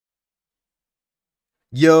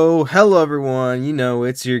Yo, hello everyone,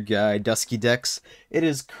 it's your guy, Dusky Dex. It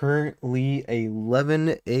is currently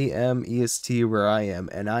 11 a.m. EST where I am,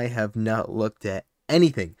 and I have not looked at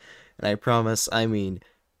anything. And I promise, I mean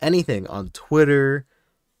anything on Twitter,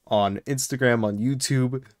 on Instagram, on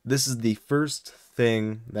YouTube. This is the first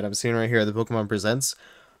thing that I'm seeing right here, the Pokemon Presents.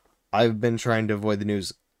 I've been trying to avoid the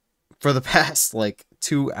news for the past,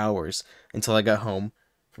 2 hours until I got home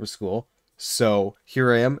from school. So,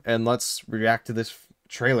 here I am, and let's react to this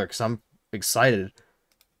trailer because I'm excited.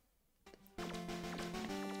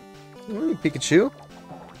 Ooh, Pikachu.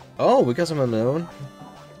 Oh, we got some unknown.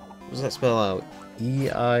 What does that spell out?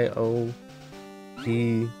 E-I-O-P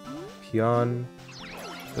Pion.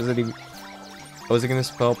 Was it even? Oh, is it gonna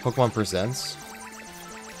spell Pokemon Presents?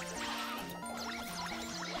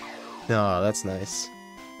 No, that's nice.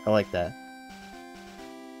 I like that.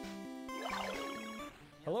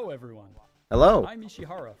 Hello everyone. Hello. I'm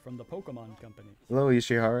Ishihara from the Pokémon Company. Hello,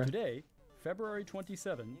 Ishihara. Today, February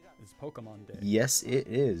 27, is Pokémon Day. Yes, it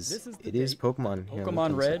is. This is the it is date Pokemon.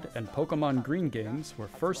 Pokémon Red and Pokémon Green games were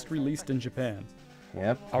first released in Japan.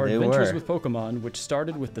 Yep, Our they adventures were. with Pokémon, which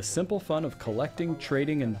started with the simple fun of collecting,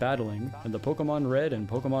 trading, and battling in the Pokémon Red and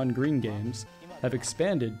Pokémon Green games, have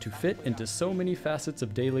expanded to fit into so many facets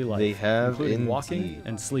of daily life, They have including walking indeed.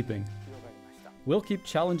 and sleeping. We'll keep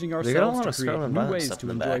challenging got a ourselves lot to of create Scarlet new Violet ways stuff to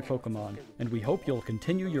in the enjoy back. Pokemon, and we hope you'll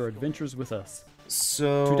continue your adventures with us.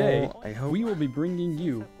 So Today, I hope we will be bringing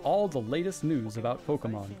you all the latest news about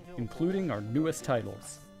Pokemon, including our newest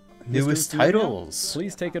titles. newest Mr. Utsunomiya, titles.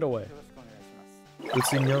 Please take it away.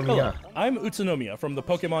 Utsunomiya. Hello, I'm Utsunomiya from the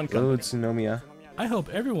Pokémon Hello, Company. Utsunomiya. I hope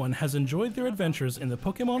everyone has enjoyed their adventures in the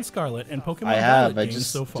Pokemon Scarlet and Pokemon I have. Violet I games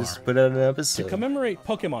so far. just put out an To episode. commemorate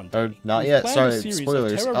Pokemon Day, Or not we've yet. planned Sorry, a series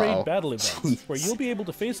spoilers. of Terra Raid Uh-oh. battle events where you'll be able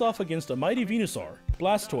to face off against a mighty Venusaur,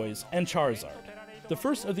 Blastoise, and Charizard. The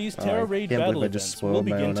first of these Terra I Raid can't battle believe I just events will spoiled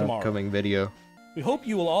my begin own tomorrow. upcoming video. We hope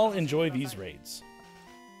you will all enjoy these raids.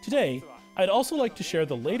 Today, I'd also like to share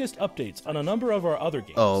the latest updates on a number of our other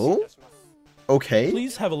games. Oh? Okay.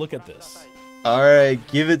 Please have a look at this. Alright,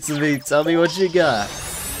 give it to me. Tell me what you got.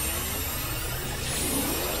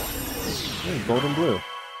 Gold and blue.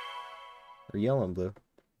 Or yellow and blue.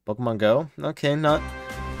 Pokemon Go? Okay, not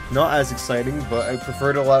as exciting, but I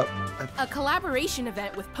preferred a lot. A collaboration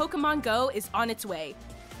event with Pokemon Go is on its way.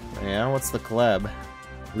 Yeah, what's the collab?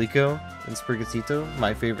 Liko and Sprigatito,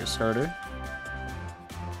 my favorite starter.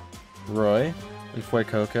 Roy and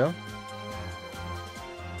Fuecoco.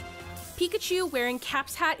 Pikachu wearing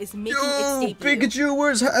Cap's hat is making Yo, its debut. Pikachu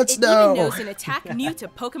wears hats It now! even knows an attack new to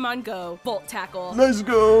Pokemon Go, Volt Tackle. Let's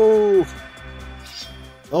go!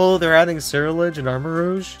 Oh, they're adding Ceruledge and Armor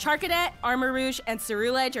Rouge? Charcadet, Armarouge, and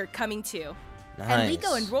Ceruledge are coming too. Nice. And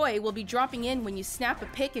Liko and Roy will be dropping in when you snap a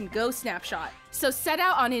pick and go snapshot. So set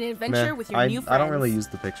out on an adventure with your new friends. I don't really use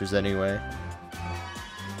the pictures anyway.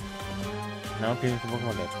 Now appearing for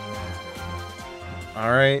Pokemon Go.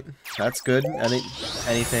 Alright, that's good.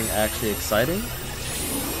 Anything actually exciting?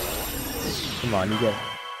 Come on, you get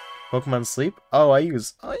Pokemon Sleep? Oh, I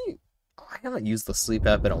haven't used the Sleep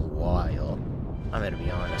app in a while. I'm gonna be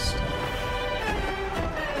honest.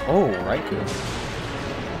 Oh, Raikou.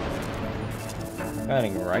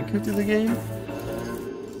 Adding Raikou to the game?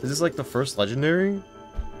 Is this like the first legendary?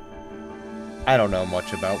 I don't know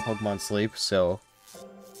much about Pokemon Sleep, so...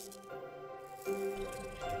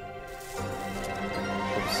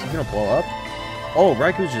 Is he gonna blow up? Oh,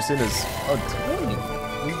 Raikou's just in his... Oh, dang.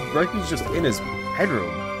 Raikou's just in his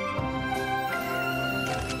bedroom.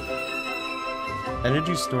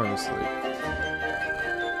 Energy Storm Sleep.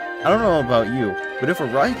 I don't know about you, but if a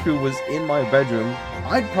Raikou was in my bedroom,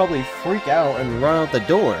 I'd probably freak out and run out the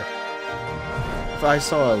door if I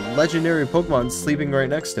saw a legendary Pokemon sleeping right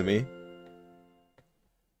next to me.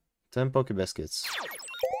 10 Pokebiscuits.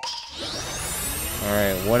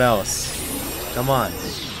 Alright, what else? Come on.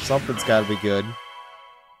 Something's gotta be good.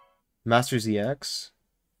 Masters EX?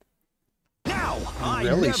 Now, I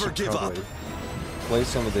Really never should give up. probably play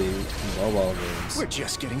some of the mobile games. We're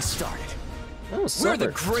just getting started. Oh, We're silver.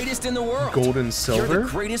 the greatest in the world. Gold and You're silver? the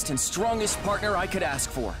greatest and strongest partner I could ask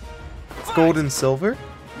for. Gold and silver?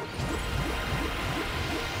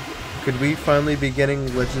 Could we finally be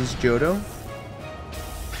getting Legends Johto?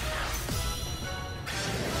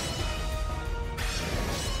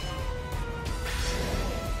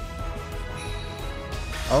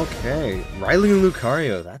 Okay, Riley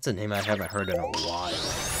Lucario. That's a name I haven't heard in a while.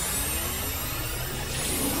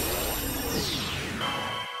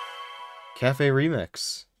 Cafe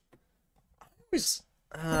Remix.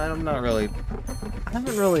 I'm not really... I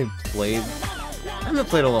haven't really played... I haven't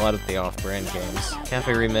played a lot of the off-brand games.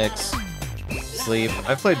 Cafe Remix, Sleep.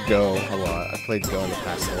 I played Go a lot. I played Go in the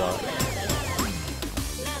past a lot.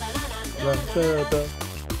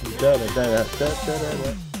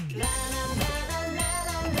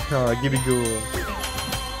 Oh, give me Go.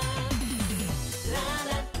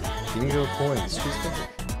 Give me Go coins. She's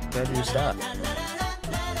gotta do your stuff.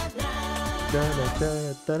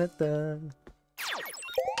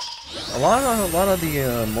 A lot of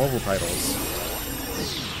the mobile titles.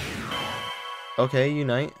 Okay,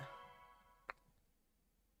 Unite.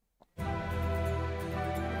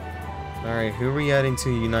 Alright, who are we adding to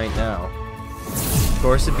Unite now? Of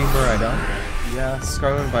course it'd be Miraida. Yeah,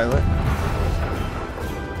 Scarlet and Violet.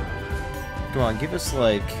 Come on, give us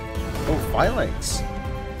like... Oh, Phalanx.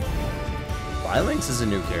 Phalanx is a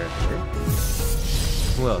new character.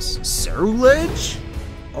 Who else? Cerulege?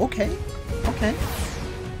 Okay, okay.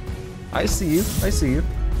 I see you, I see you.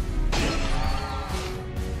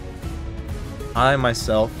 I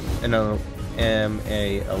myself am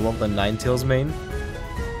a Alolan Ninetales main.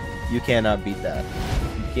 You cannot beat that.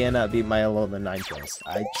 You cannot beat my Alolan Ninetales.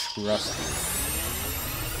 I trust you.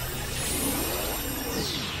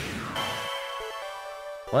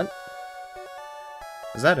 What?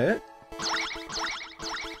 Is that it?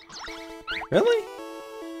 Really?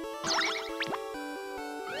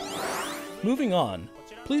 Moving on,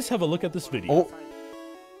 please have a look at this video. Oh.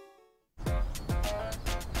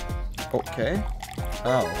 Okay.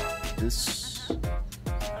 Oh, this...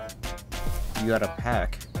 You got a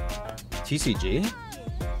pack. TCG?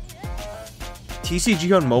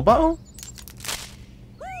 TCG on mobile?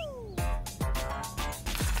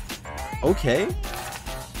 Okay.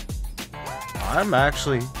 I've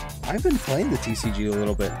been playing the TCG a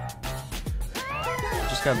little bit.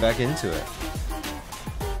 Just got back into it.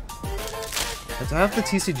 And to have the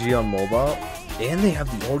TCG on mobile, and they have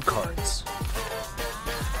the old cards.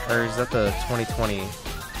 Or is that the 2020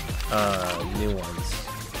 new ones?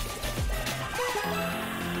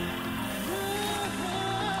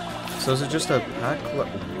 So is it just a pack?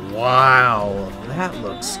 Wow, that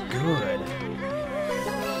looks good.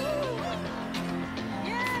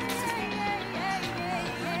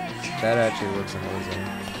 That actually looks amazing.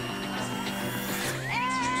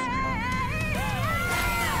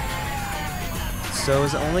 So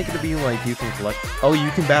is it only going to be like you can collect... Oh, you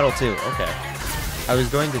can battle too. Okay. I was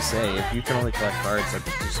going to say, if you can only collect cards, I'd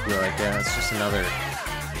just be like, yeah, it's just another...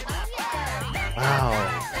 Wow.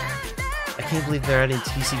 I can't believe they're adding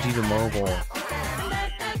TCG to mobile.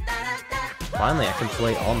 Finally, I can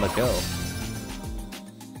play on the go.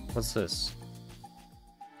 What's this?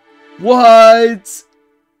 What?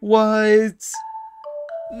 What?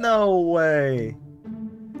 No way.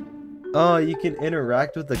 Oh, you can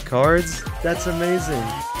interact with the cards? That's amazing.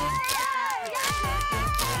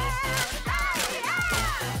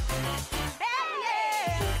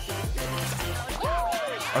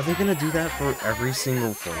 Are they gonna do that for every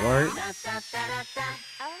single full art?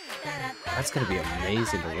 That's gonna be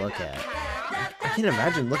amazing to look at. I can't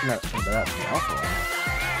imagine looking at that offline.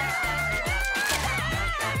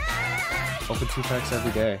 Open 2 packs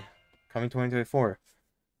every day. Coming 2024.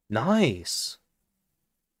 Nice!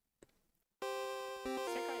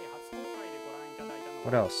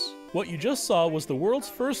 What else? What you just saw was the world's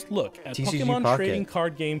first look at TCG Pokemon Pocket. trading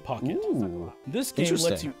card game Pocket. Ooh, This game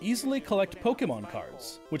lets you easily collect Pokemon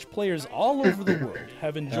cards, which players all over the world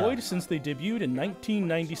have enjoyed since they debuted in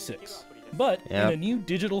 1996, but in a new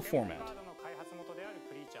digital format.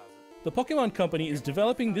 The Pokemon Company is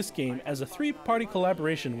developing this game as a 3-party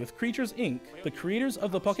collaboration with Creatures Inc., the creators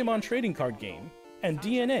of the Pokemon trading card game, and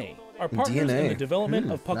DNA, are partners in the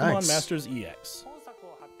development of Pokemon Masters EX.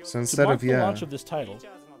 So To instead mark of, the launch of this title,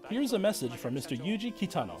 here's a message from Mr. Yuji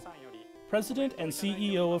Kitano, President and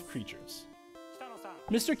CEO of Creatures.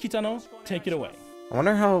 Mr. Kitano, take it away. I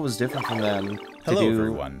wonder how it was different from them Hello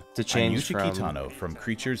everyone, to change I'm Yuji from Kitano from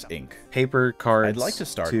Creatures Inc. paper cards. I'd like to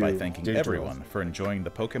start by thanking digital. everyone for enjoying the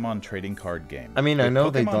Pokemon trading card game. I mean, I With know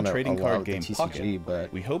they've Pokemon done trading a lot card with the game TCG, Pocket,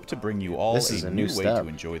 but we hope to bring you all this is a a new new way step. to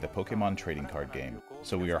enjoy the Pokemon trading card game,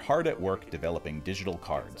 so we are hard at work developing digital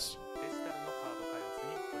cards.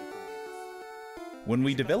 When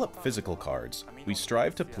we develop physical cards, we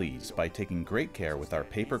strive to please by taking great care with our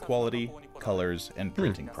paper quality, colors, and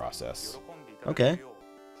printing process. Okay.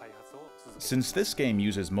 Since this game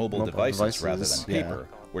uses mobile devices rather than paper,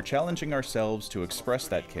 we're challenging ourselves to express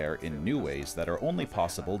that care in new ways that are only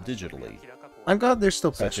possible digitally. I'm glad they're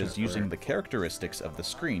still Such passionate as using for the characteristics of the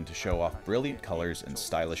screen to show off brilliant colors and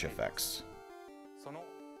stylish effects.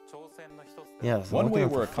 Yeah, One way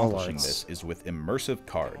looking we're at the full accomplishing arts. this is with immersive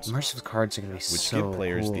cards, Immersive cards are gonna be which so give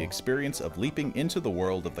players cool. the experience of leaping into the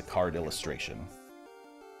world of the card illustration.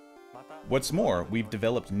 What's more, we've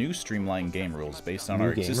developed new streamlined game rules based on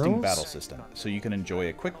our existing battle system, so you can enjoy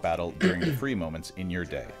a quick battle during the free moments in your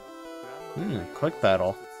day. Quick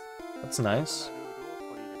battle. That's nice.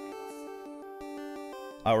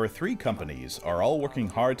 Our 3 companies are all working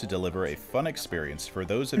hard to deliver a fun experience for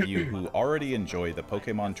those of you who already enjoy the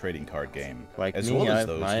Pokemon trading card game, as well as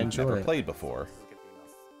those who've never played before.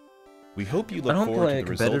 We hope you look forward to the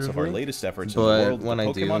results of our latest efforts in the world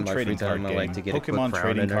of the Pokemon trading card game, like to get Pokemon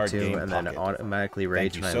Trading Card Game and then Pocket. automatically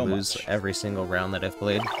rage when I lose every single round that I've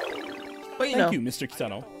played. But Thank you, Mr.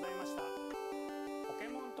 Kitano.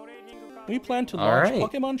 We plan to launch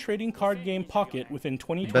Pokemon Trading Card Game Pocket within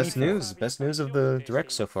 2024. Best news of the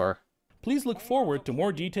Direct so far. Please look forward to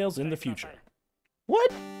more details in the future.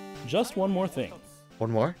 What? Just one more thing.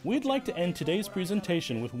 One more? We'd like to end today's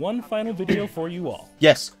presentation with one final video for you all.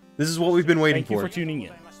 Yes, this is what we've been waiting for. Thank you for tuning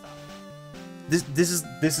in. This is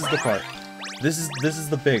the part. This is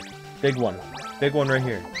the big one. Big one right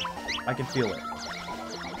here. I can feel it.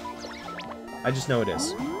 I just know it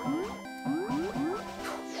is.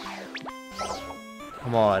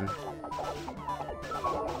 Come on.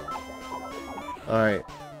 Alright.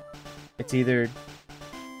 It's either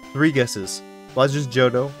 3 guesses. Legends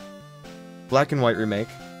Johto, Black and White remake,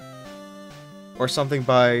 or something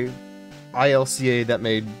by ILCA that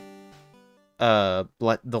made the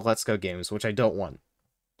Let's Go games, which I don't want.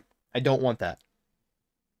 I don't want that.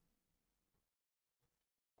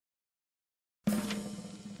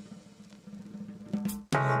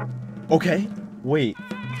 Okay. Wait.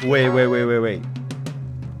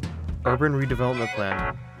 Urban redevelopment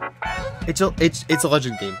plan. It's a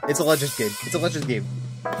legend game. It's a legend game. It's a legend game.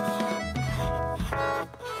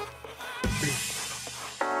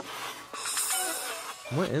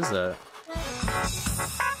 What is that?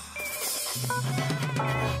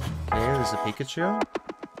 Okay, there's a Pikachu.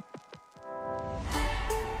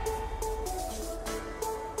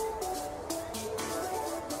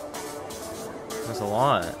 There's a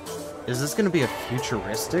lot. Is this gonna be a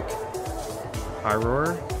futuristic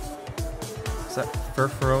Pyroar? Is that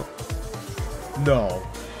Furfuro? No.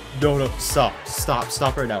 No.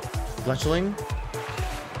 Stop right now. Fletchling?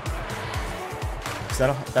 Is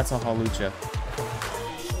that's a Hawlucha.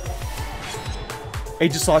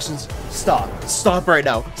 Aegislations. Stop right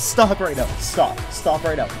now. Stop right now. Stop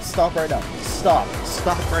right now. Stop right now.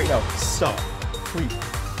 Stop right now. Stop. Please.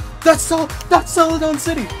 That's Celadon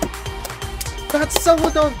City. That's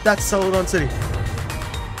Celadon City.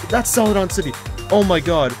 That's Celadon City. Oh my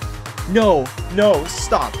god. No.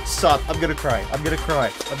 Stop. I'm gonna cry.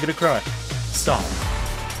 Stop.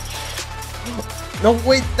 No,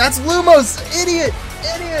 wait. That's Lumos. Idiot.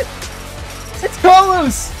 It's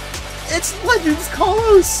KALOS. It's Legends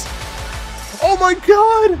KALOS. Oh my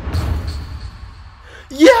god.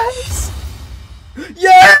 Yes.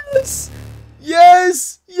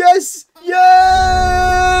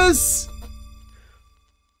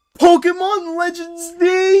 Pokemon Legends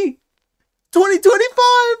D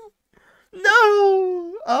 2025.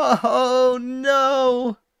 No. Oh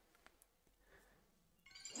no.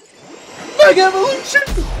 Mega Evolution.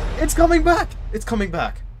 It's coming back.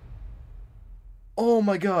 Oh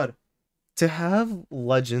my god. To have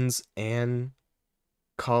Legends and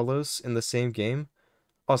KALOS in the same game.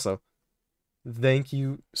 Also, thank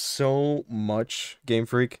you so much, Game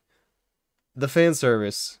Freak. The fan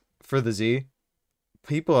service for the Z.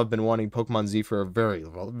 People have been wanting Pokemon Z for a very,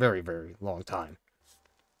 very long time.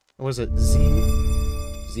 What was it?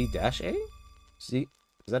 Z-A? Z?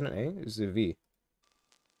 Is that an A? Or is it a V?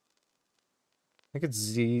 I think it's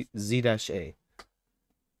Z-A.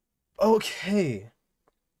 Okay.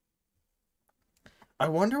 I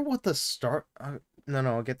wonder what the start... No,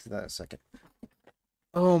 I'll get to that in a second.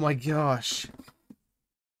 Oh my gosh.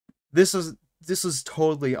 This is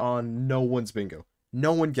totally on no one's bingo.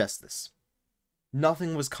 No one guessed this.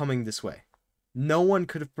 Nothing was coming this way. No one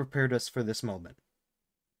could have prepared us for this moment.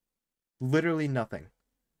 Literally nothing.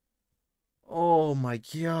 Oh my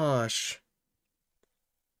gosh.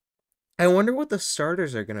 I wonder what the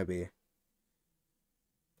starters are gonna be.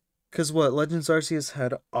 Cause what, Legends Arceus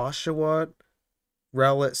had Oshawott,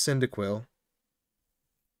 Rowlet, Cyndaquil.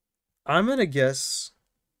 I'm gonna guess...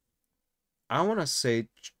 I wanna say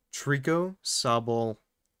Trico, Sobble,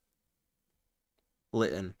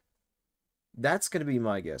 Litten. That's gonna be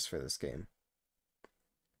my guess for this game.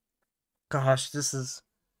 Gosh, this is...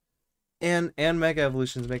 And Mega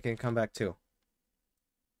Evolution's making a comeback too.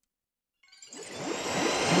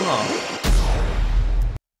 Oh.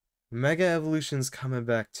 Mega Evolution's coming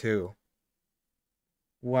back too.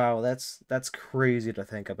 Wow, that's crazy to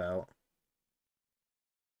think about.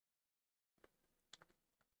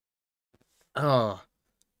 Oh.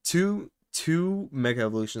 two Mega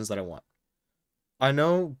Evolutions that I want. I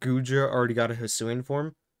know Gudra already got a Hisuian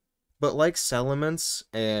form, but like Salamence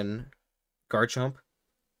and Garchomp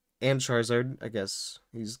and Charizard, I guess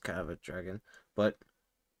he's kind of a dragon, but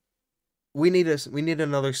we need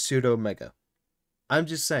another pseudo Mega. I'm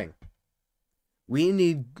just saying. We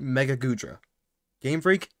need Mega Gudra. Game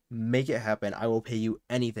Freak, make it happen. I will pay you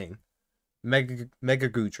anything. Mega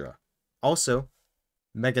Gudra. Also,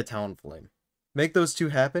 Mega Talonflame. Make those two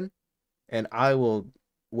happen, and I will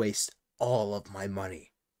waste all of my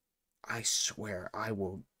money. I swear, I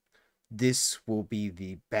will. This will be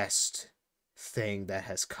the best thing that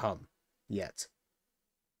has come yet.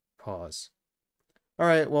 Pause.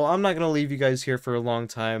 Alright, well, I'm not going to leave you guys here for a long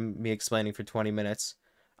time, me explaining for 20 minutes.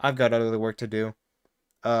 I've got other work to do.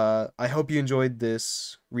 I hope you enjoyed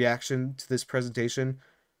this reaction to this presentation.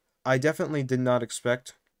 I definitely did not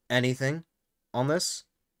expect anything on this.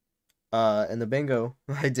 And the bingo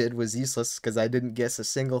I did was useless because I didn't guess a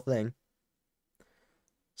single thing.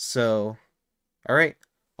 So, alright.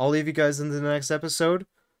 I'll leave you guys in the next episode.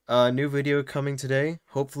 New video coming today,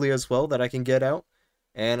 hopefully as well, that I can get out.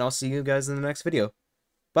 And I'll see you guys in the next video.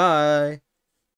 Bye!